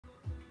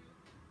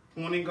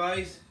Morning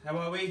guys, how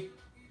are we?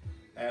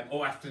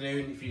 Or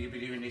afternoon if you'll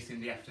be doing this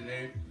in the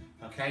afternoon.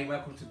 Okay,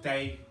 welcome to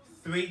day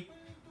 3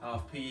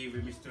 of PE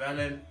with Mr.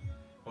 Allen.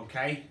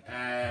 Okay,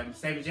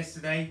 same as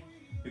yesterday,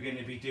 we're going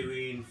to be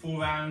doing 4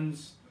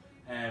 rounds,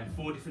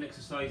 4 different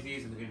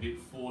exercises, and we're going to do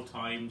it 4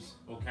 times.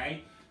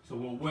 Okay, so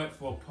we'll work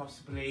for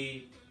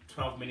possibly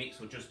 12 minutes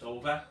or just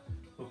over.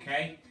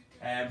 Okay,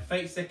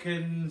 30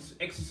 seconds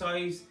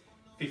exercise,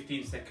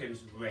 15 seconds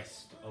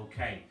rest.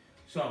 Okay,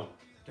 so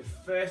the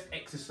first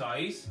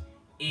exercise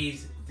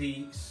is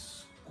the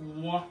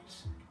squat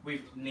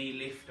with knee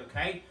lift.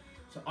 Okay,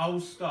 so I'll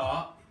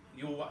start,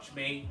 you'll watch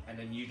me, and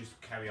then you just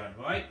carry on.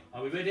 Right,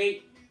 are we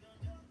ready?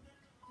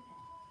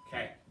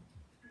 Okay,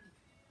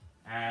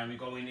 and we're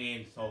going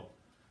in, so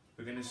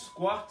we're going to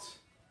squat,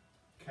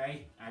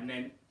 okay, and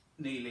then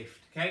knee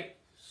lift. Okay,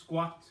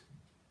 squat,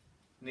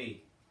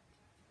 knee.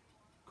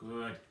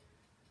 Good.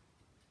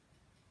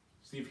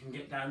 See if you can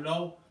get down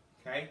low.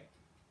 Okay.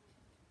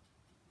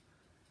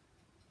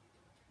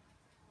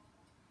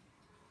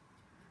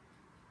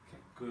 Okay,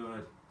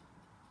 good.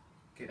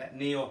 Get that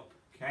knee up.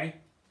 Okay.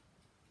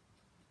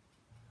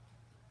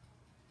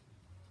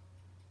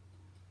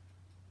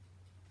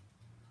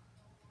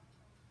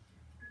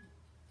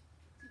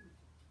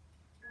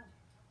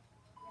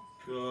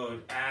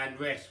 Good. And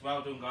rest.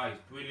 Well done, guys.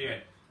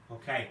 Brilliant.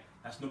 Okay,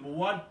 that's number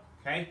 1.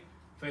 Okay.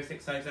 First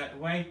exercise out of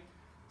the way.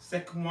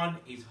 Second one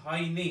is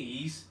high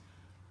knees,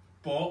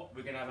 but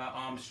we're going to have our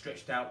arms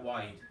stretched out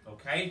wide.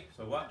 Okay,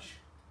 so watch.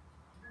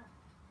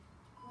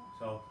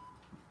 So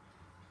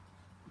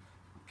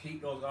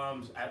keep those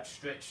arms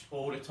outstretched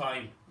all the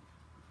time.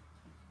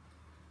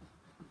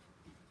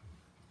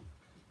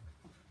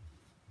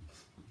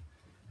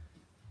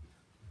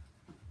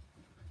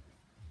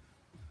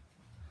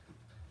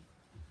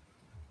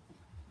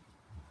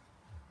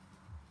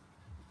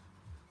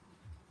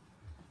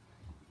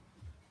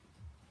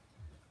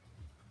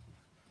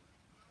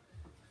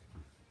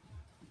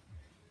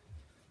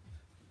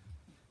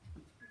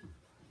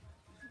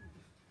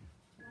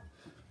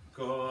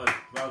 Good,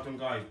 well done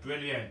guys,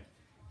 brilliant.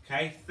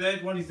 Okay,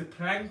 third one is the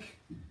plank.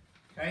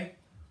 Okay.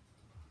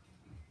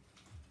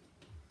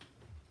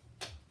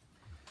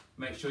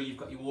 Make sure you've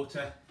got your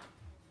water.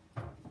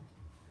 So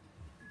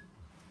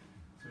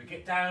we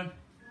get down,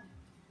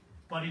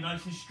 body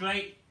nice and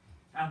straight,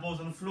 elbows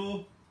on the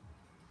floor,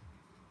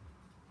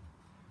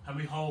 and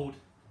we hold.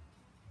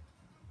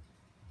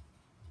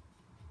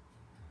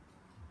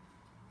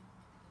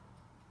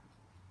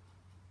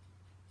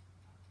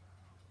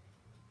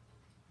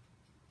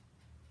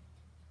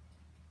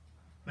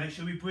 Make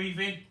sure we breathe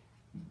in.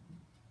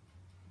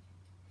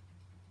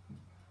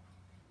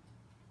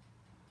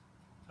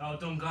 Well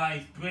done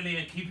guys,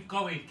 brilliant, keep it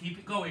going, keep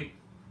it going.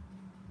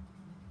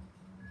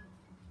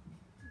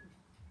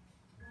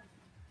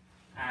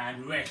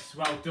 And rest,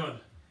 well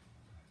done.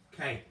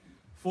 Okay,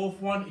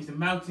 fourth one is the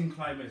mountain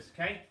climbers,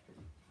 okay?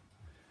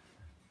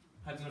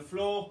 Hands on the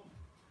floor.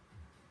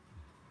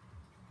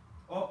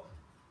 Up.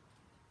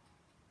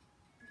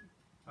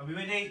 Are we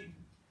ready?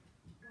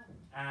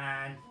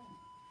 And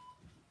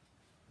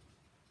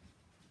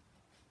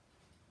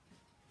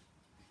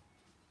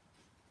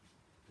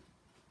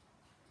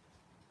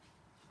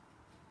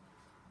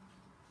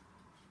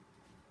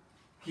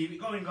keep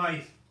it going,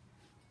 guys.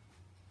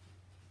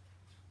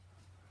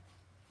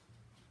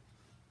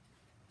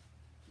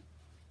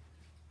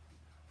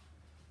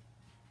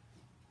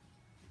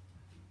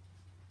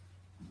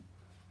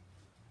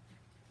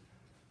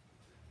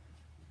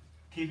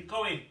 Keep it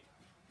going.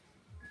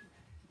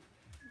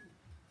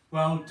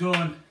 Well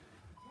done.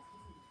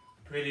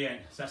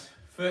 Brilliant. So that's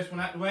first one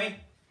out the way.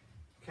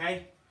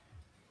 Okay.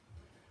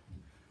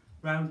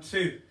 Round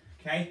 2.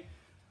 Okay.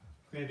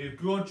 We're going to do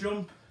broad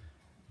jump,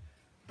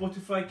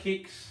 butterfly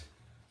kicks,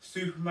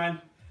 Superman,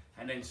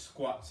 and then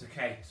squats.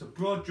 Okay, so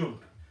broad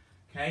jump.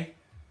 Okay,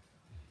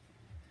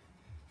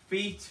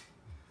 feet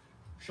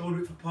shoulder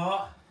width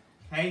apart.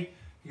 Okay,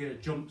 you're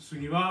gonna jump,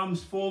 swing your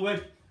arms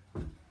forward,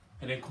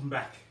 and then come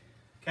back.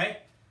 Okay,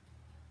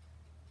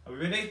 are we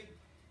ready?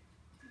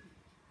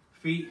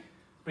 Feet,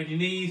 bend your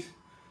knees,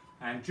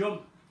 and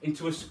jump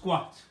into a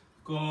squat.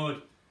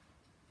 Good,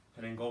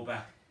 and then go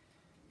back.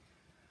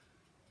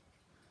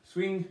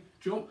 Swing,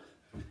 jump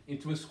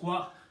into a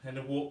squat, and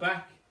then walk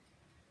back.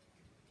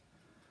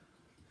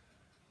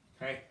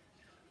 Okay,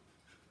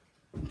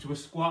 into a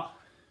squat.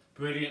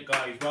 Brilliant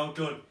guys, well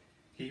done.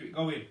 Keep it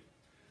going.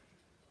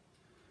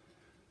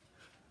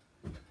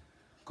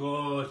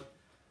 Good.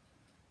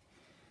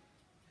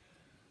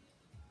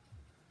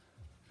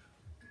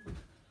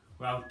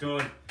 Well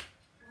done.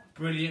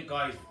 Brilliant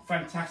guys,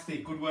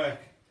 fantastic, good work.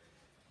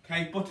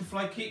 Okay,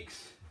 butterfly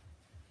kicks.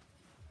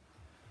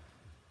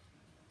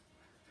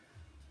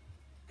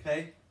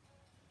 Okay,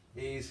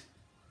 is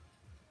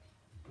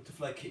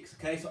butterfly kicks.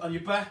 Okay, so on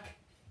your back,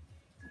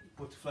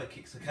 butterfly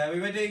kicks. Okay, are we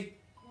ready?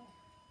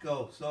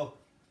 Go. So,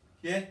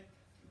 yeah.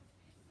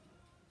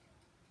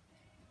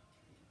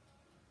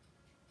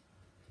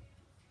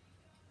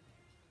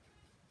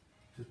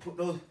 Just put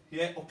those,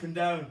 yeah, up and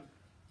down.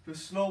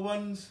 Just slow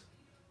ones.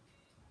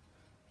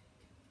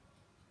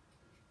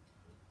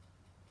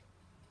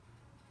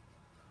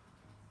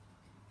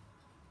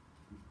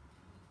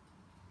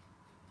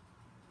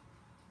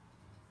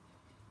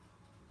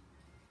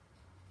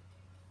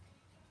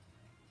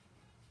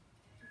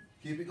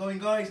 Keep it going,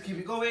 guys, keep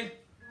it going.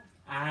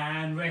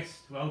 And rest,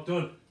 well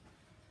done.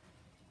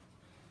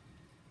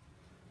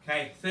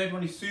 Okay, third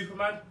one is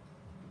Superman.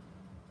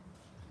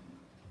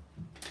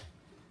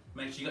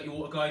 Make sure you got your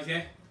water, guys,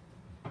 yeah?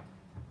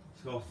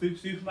 So go through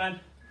Superman,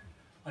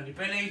 on your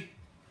belly,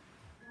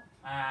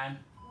 and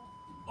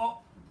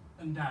up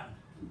and down.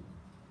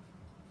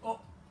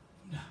 Up,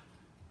 down.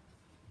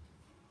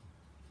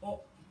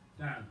 Up,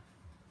 down.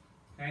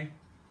 Okay?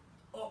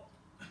 Up.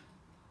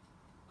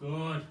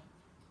 Good.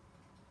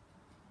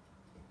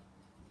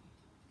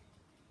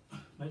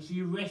 Make sure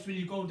you rest when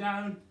you go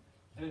down,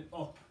 and then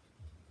up.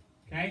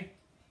 Okay?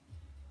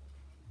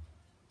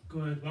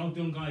 Good, well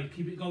done, guys,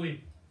 keep it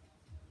going.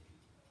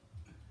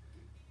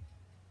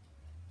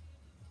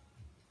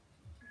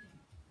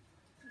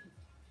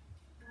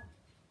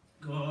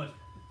 Good.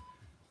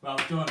 Well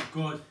done,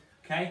 good.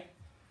 Okay.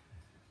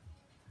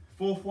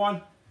 Fourth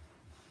one.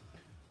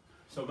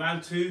 So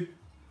round 2,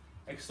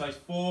 exercise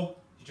 4,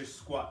 you just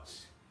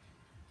squats.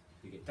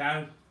 You get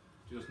down,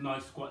 do those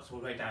nice squats all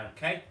the way down,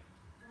 okay?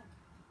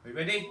 Are you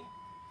ready?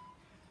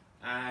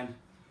 And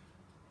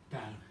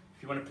down.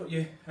 If you want to put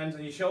your hands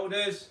on your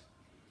shoulders,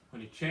 on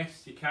your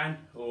chest, you can,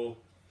 or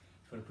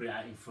if you want to put it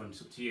out in front,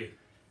 it's up to you.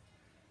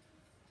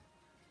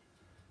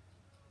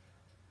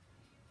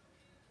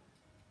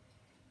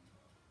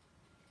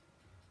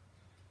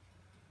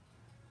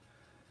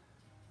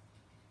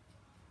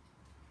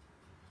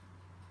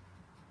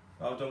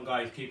 Well done,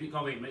 guys, keep it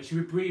going. Make sure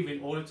you're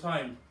breathing all the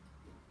time.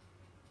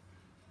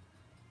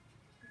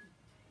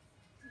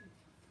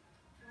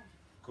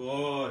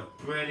 Good,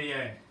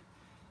 brilliant.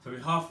 So we're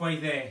halfway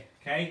there,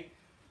 okay?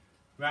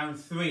 Round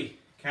 3,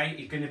 okay?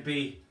 We're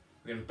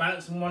going to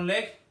balance on one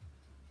leg,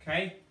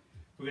 okay?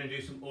 We're going to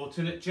do some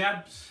alternate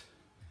jabs.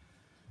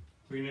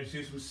 We're going to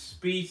do some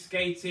speed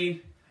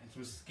skating and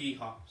some ski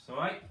hops, all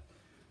right?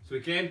 So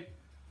again,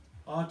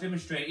 I'll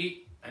demonstrate it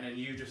and then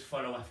you just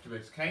follow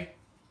afterwards, okay?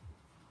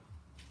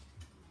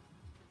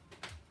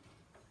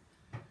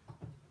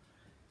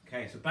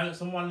 Okay, so balance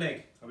on one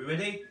leg. Are we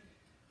ready?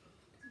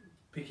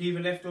 Pick either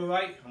left or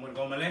right. I'm going to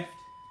go on my left.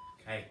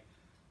 Okay,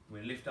 I'm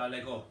going to lift our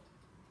leg up.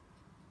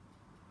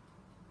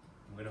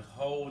 I'm going to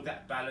hold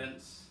that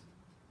balance.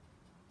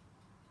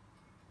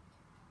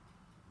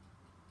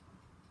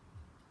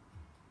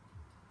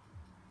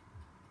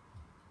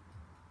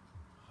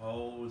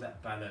 Hold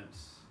that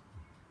balance.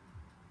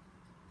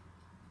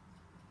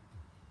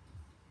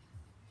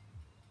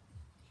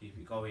 Keep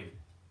it going.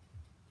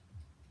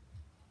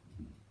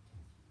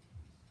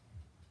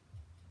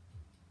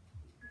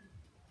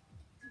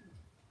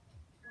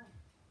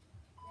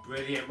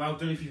 Brilliant, well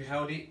done if you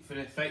held it for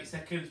the 30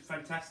 seconds,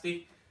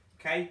 fantastic.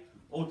 Okay,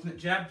 alternate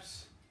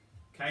jabs.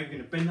 Okay, we're going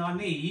to bend our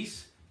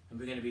knees and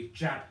we're going to be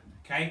jab.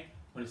 Okay,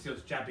 I want to see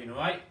us jabbing,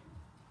 alright?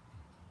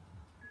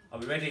 Are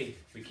we ready?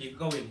 We keep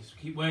going, so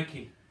keep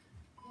working.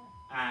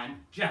 And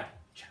jab,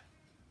 jab.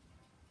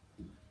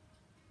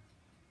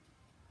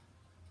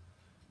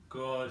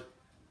 Good.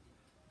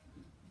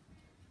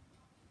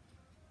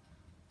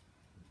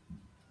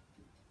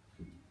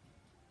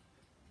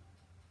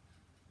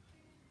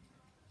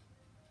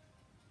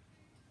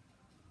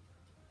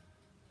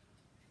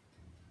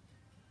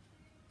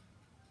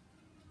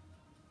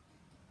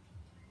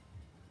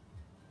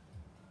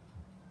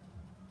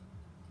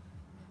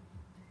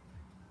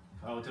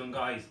 Well done,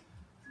 guys.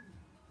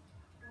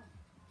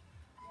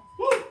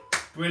 Woo!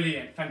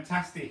 Brilliant,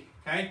 fantastic,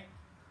 okay?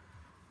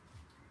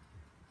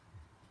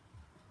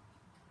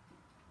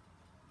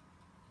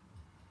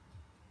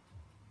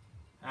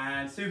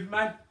 And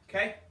Superman,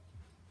 okay?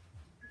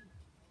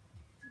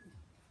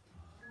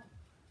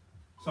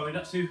 Sorry,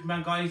 not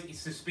Superman, guys,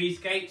 it's the speed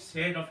skates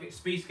here. Don't forget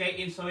speed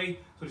skating, sorry.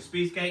 So the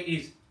speed skate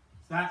is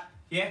that,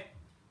 yeah?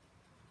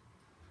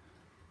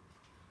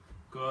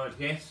 Good,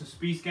 yes, so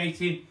speed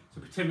skating. So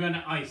pretend we're on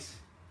the ice.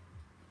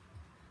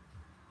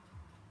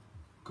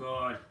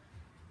 Good.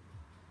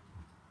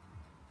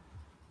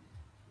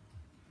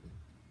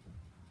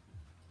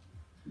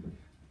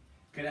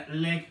 Get that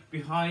leg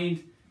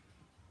behind.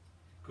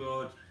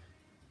 Good.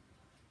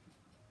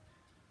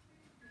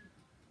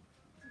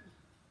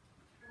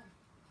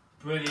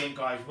 Brilliant,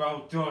 guys,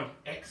 well done,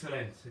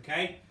 excellent,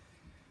 okay?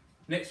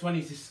 Next one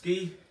is the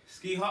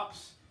ski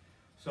hops.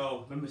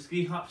 So remember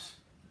ski hops,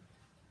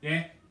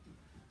 yeah?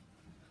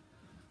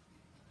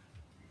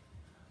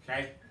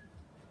 Okay,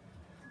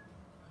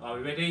 are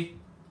we ready?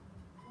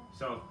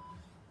 So,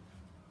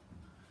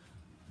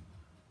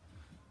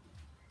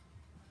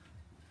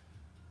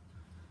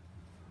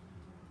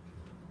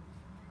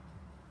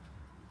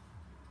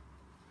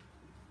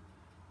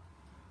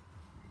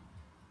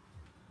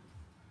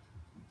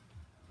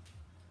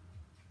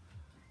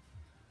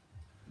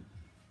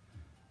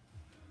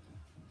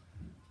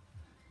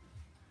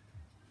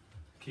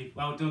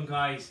 well done,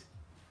 guys.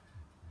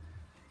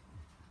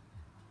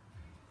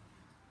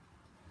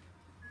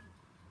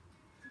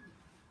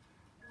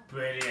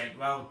 Brilliant,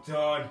 well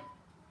done.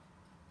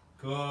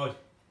 Good.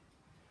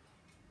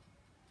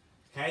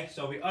 Okay,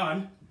 so we're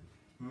on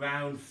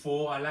round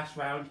 4, our last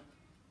round.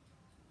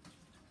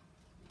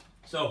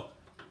 So,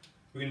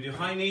 We're going to do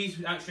high knees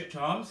with outstretched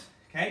arms,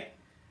 okay?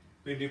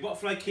 We're going to do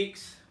butterfly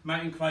kicks,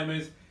 mountain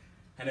climbers,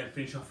 and then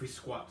finish off with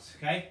squats,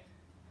 okay?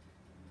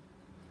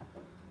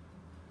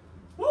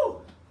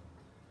 Woo!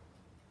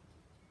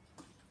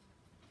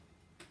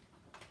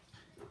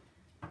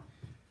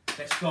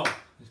 Let's go.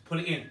 Let's pull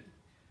it in.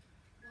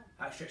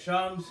 Outstretched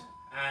arms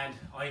and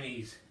high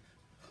knees.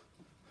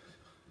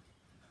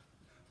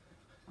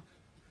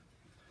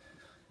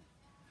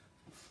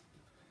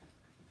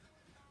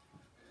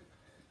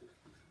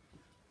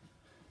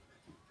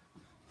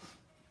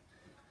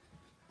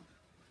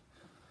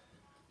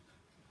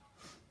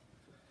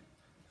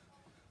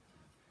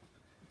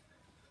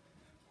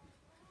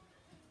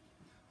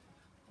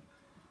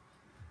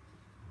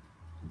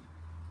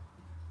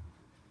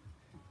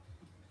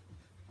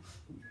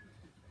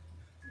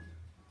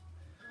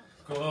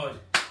 Good.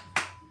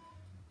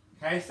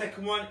 Okay,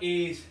 second one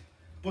is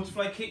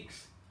butterfly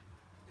kicks.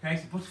 Okay,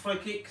 so butterfly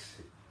kicks.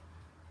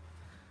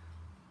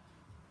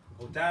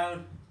 Go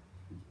down.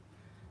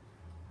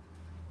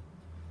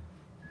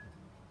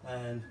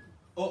 And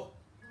up.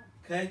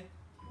 Okay.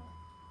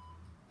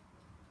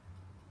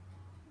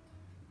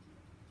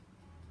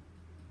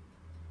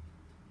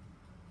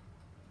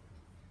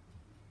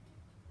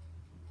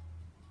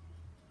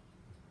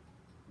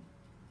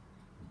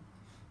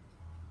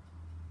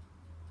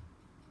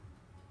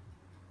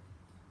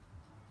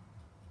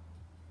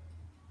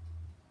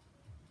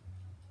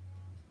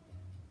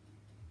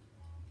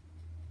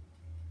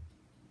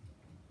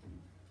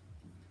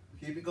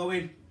 Keep it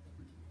going.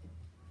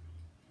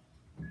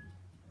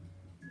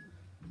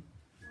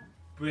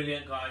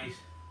 Brilliant, guys.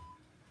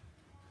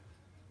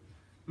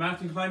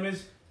 Mountain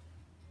climbers.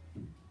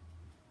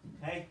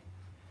 Okay.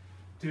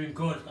 Doing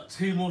good. Got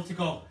 2 more to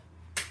go.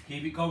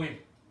 Keep it going.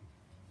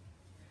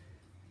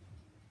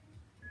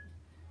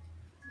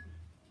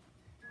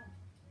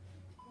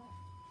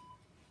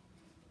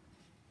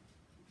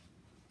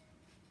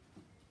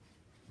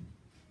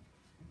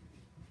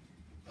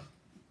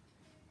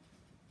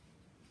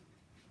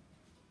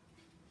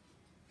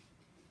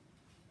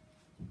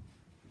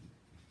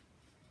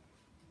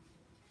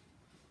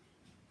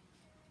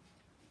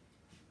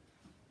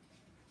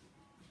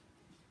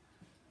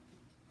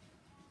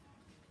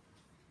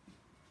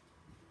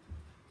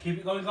 Keep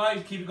it going,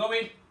 guys. Keep it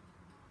going.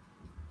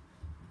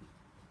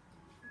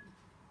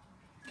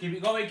 Keep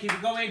it going, keep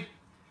it going.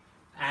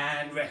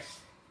 And rest.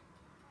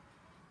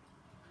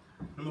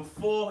 Number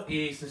 4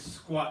 is the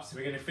squats.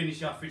 We're going to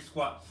finish off with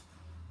squats.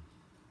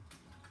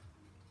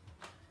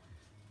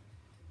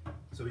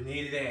 So we're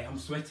nearly there. I'm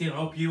sweating. I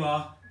hope you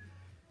are.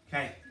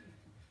 Okay.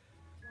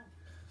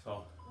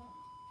 So.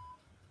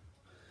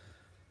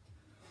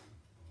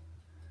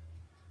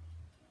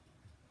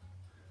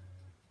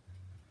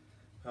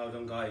 Well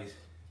done, guys.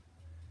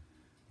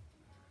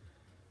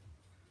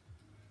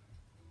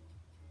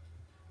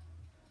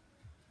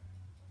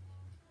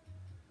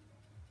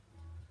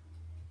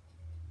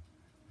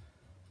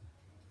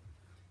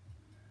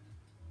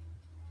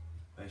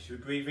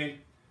 Should we breathe in?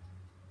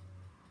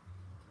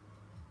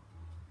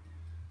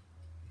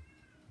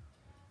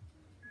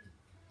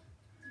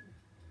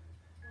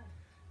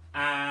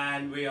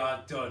 And we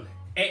are done.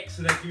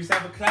 Excellent. Give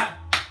yourself a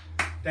clap.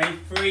 Day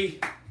 3.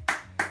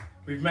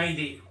 We've made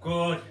it.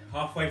 Good.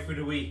 Halfway through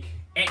the week.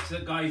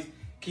 Excellent, guys.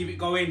 Keep it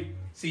going.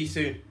 See you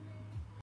soon.